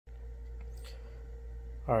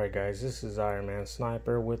Alright guys, this is Iron Man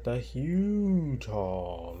Sniper with a huge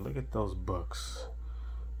haul. Look at those books.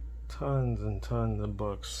 Tons and tons of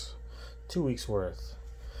books. 2 weeks worth.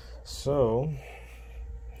 So,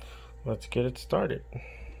 let's get it started.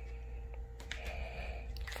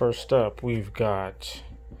 First up, we've got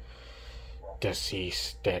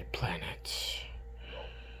Deceased Dead Planet.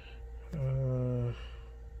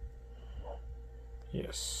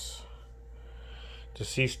 Yes.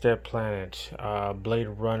 Deceased Dead Planet, Blade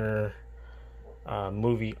Runner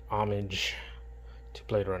movie homage to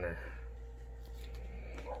Blade Runner.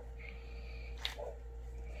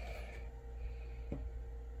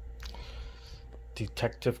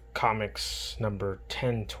 Detective Comics number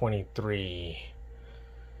 1023.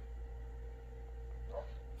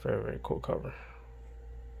 Very, very cool cover.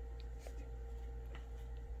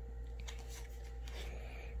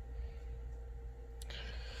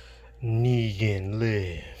 Negan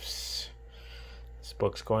Lives. This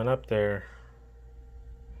book's going up there.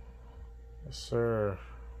 Yes, sir.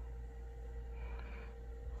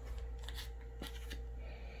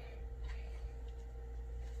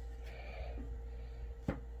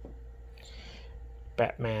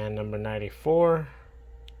 Batman number 94.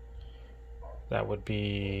 That would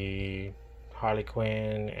be Harley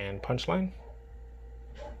Quinn and Punchline.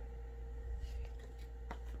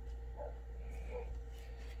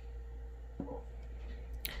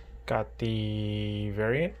 Got the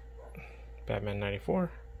variant, Batman 94.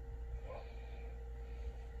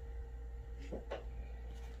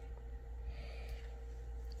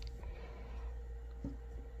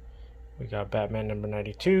 We got Batman number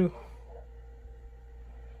 92.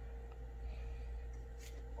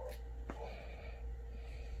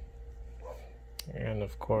 And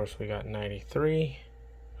of course we got 93.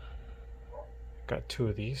 Got two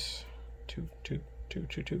of these. Two.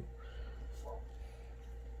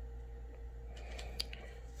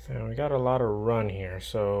 And we got a lot of run here.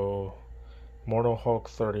 So Mortal Hulk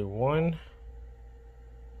 31.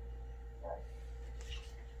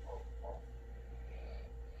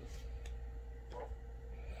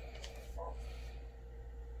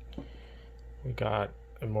 We got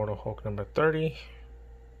Immortal Hulk number 30.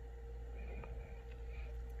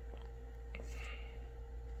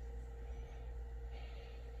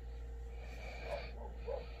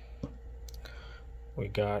 We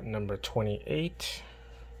got number 28.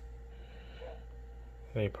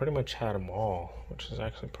 They pretty much had them all, which is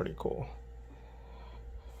actually pretty cool.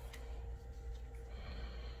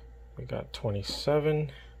 We got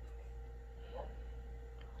 27.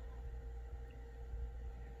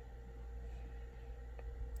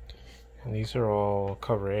 And these are all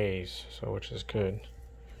cover A's, so which is good.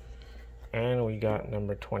 And we got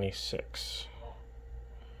number 26.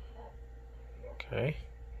 Okay.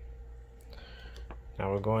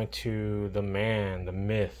 Now we're going to the man, the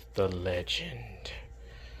myth, the legend.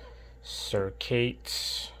 Sir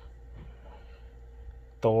Cates.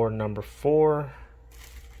 Thor number 4.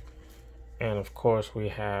 And of course we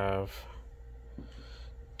have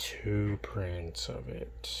 2 prints of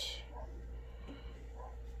it.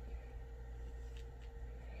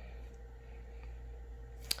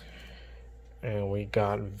 And we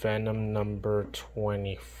got Venom number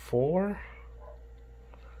 24.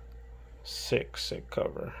 6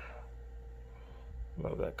 cover.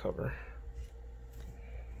 Love that cover.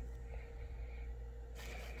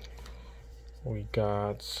 We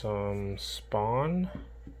got some Spawn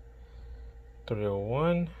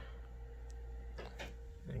 301.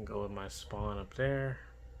 And go with my Spawn up there.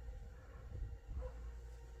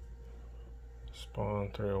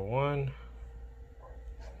 Spawn 301.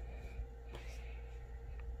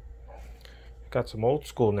 Got some old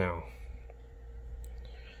school now.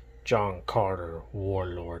 John Carter,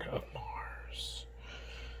 Warlord of Mars.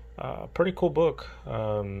 Pretty cool book.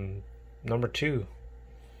 Number 2.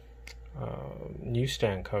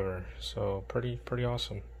 Newsstand cover. So pretty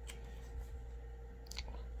awesome.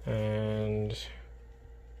 And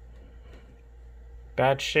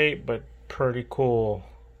bad shape, but pretty cool.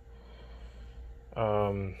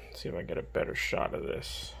 See if I get a better shot of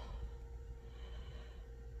this.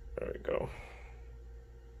 There we go.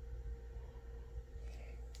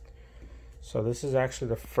 So this is actually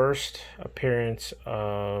the first appearance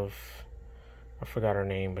of, I forgot her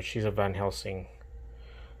name, but she's a Van Helsing.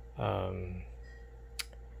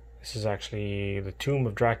 This is actually the Tomb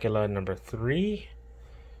of Dracula number 3.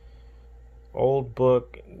 Old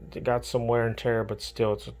book, it got some wear and tear, but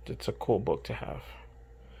still it's a cool book to have.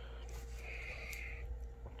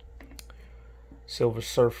 Silver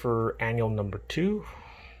Surfer Annual number 2.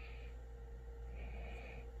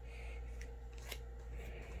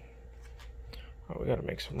 Oh, we gotta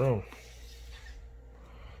make some room.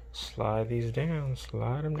 Slide these down,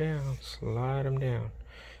 slide them down, slide them down.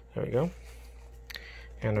 There we go.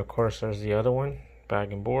 And of course, there's the other one,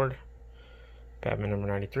 bag and board, Batman number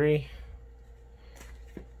 93.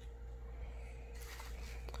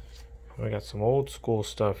 We got some old school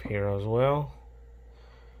stuff here as well.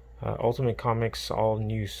 Ultimate Comics All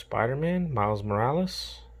New Spider-Man, Miles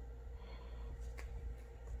Morales.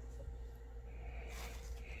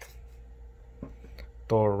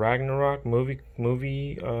 Thor Ragnarok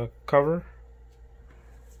movie cover.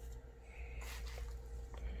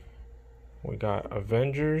 We got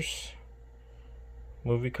Avengers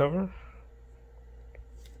movie cover.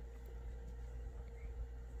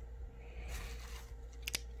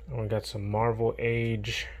 And we got some Marvel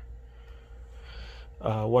Age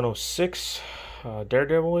 106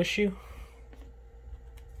 Daredevil issue.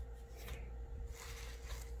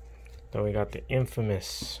 Then we got the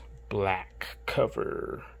infamous black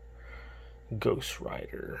cover Ghost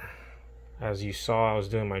Rider. As you saw, I was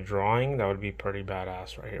doing my drawing. That would be pretty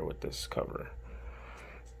badass right here with this cover.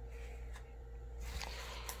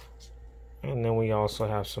 And then we also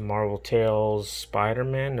have some Marvel Tales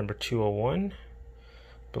Spider-Man number 201.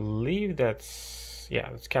 Believe that's, yeah,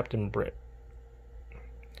 that's Captain Britt.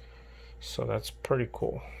 So that's pretty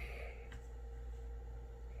cool.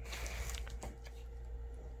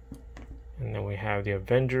 And then we have the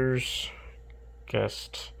Avengers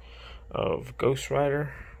guest of Ghost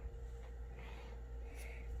Rider.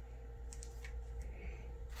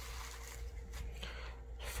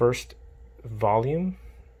 First volume,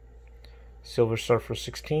 Silver Surfer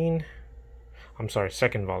 16. I'm sorry,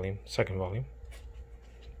 second volume.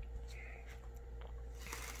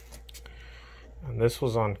 And this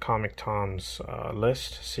was on Comic Tom's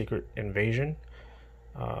list, Secret Invasion,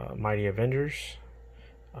 Mighty Avengers,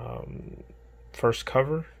 first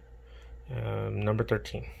cover, number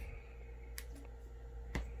 13.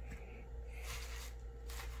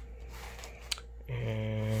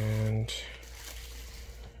 And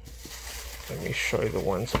let me show you the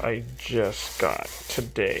ones I just got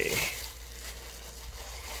today.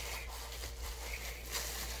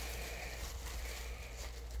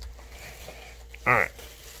 Alright,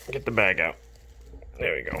 get the bag out.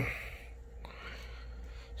 There we go.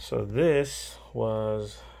 So this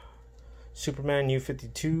was Superman New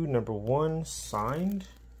 52 number 1 signed.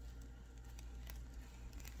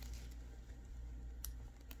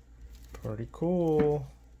 Pretty cool.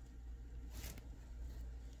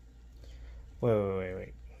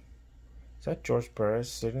 Wait. Is that George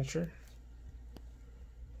Perez signature?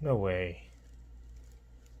 No way.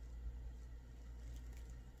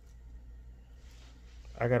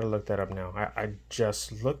 I gotta look that up now. I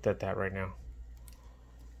just looked at that right now.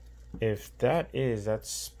 If that is,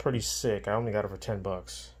 that's pretty sick. I only got it for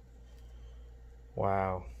 $10.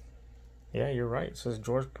 Wow. Yeah, you're right. It says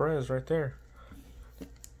George Perez right there.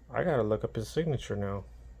 I gotta look up his signature now.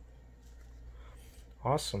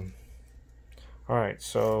 Awesome. Alright,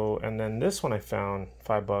 so, and then this one I found,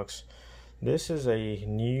 $5. This is a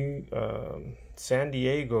new San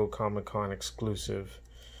Diego Comic-Con exclusive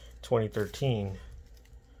 2013.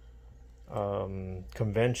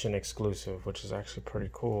 Convention exclusive, which is actually pretty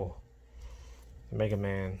cool. Mega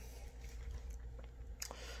Man.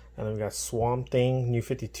 And then we got Swamp Thing New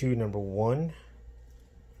 52 number 1.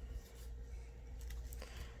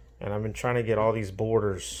 And I've been trying to get all these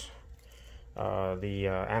borders, the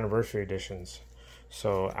anniversary editions.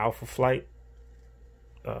 So Alpha Flight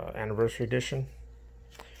anniversary edition.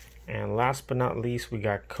 And last but not least, we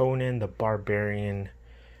got Conan the Barbarian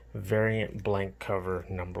variant blank cover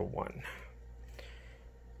number 1.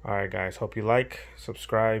 Alright guys, hope you like,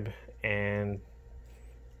 subscribe, and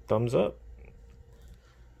thumbs up.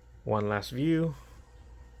 One last view.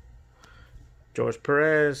 George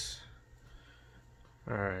Perez.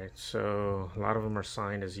 Alright, so a lot of them are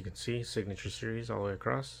signed, as you can see, signature series all the way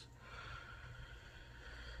across.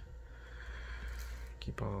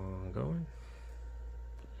 Keep on going.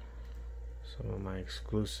 Some of my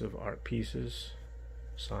exclusive art pieces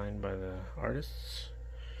signed by the artists.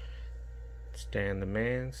 Stan the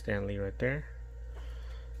Man, Stan Lee right there.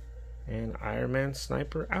 And Iron Man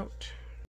Sniper out.